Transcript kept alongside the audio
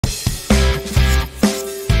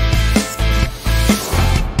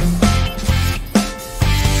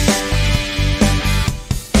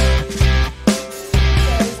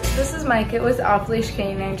Micah with Off Leash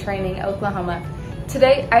Canine Training, Oklahoma.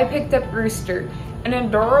 Today I picked up Rooster, an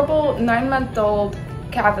adorable 9-month-old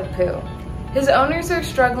Cavapoo. His owners are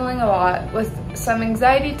struggling a lot with some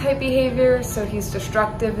anxiety type behavior, so he's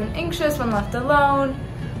destructive and anxious when left alone.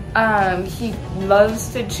 He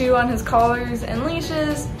loves to chew on his collars and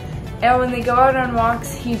leashes, and when they go out on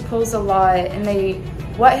walks he pulls a lot, and they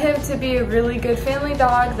want him to be a really good family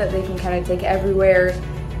dog that they can kind of take everywhere,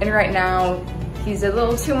 and right now he's a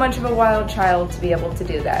little too much of a wild child to be able to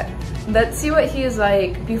do that. Let's see what he is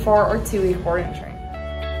like before our 2-week board and train.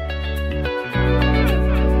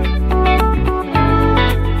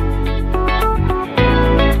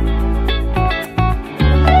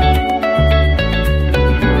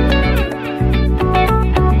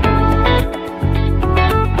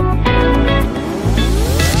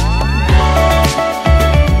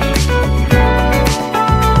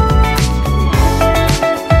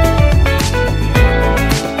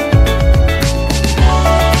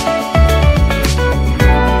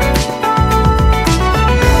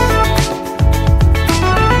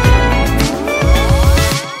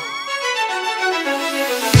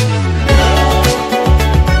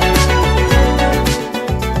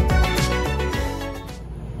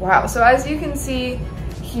 Wow, so as you can see,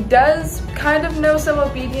 he does kind of know some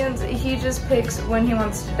obedience. He just picks when he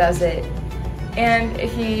wants to does it. And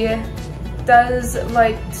he does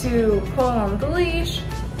like to pull on the leash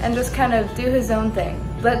and just kind of do his own thing.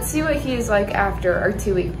 Let's see what he is like after our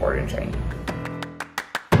 2-week board and train.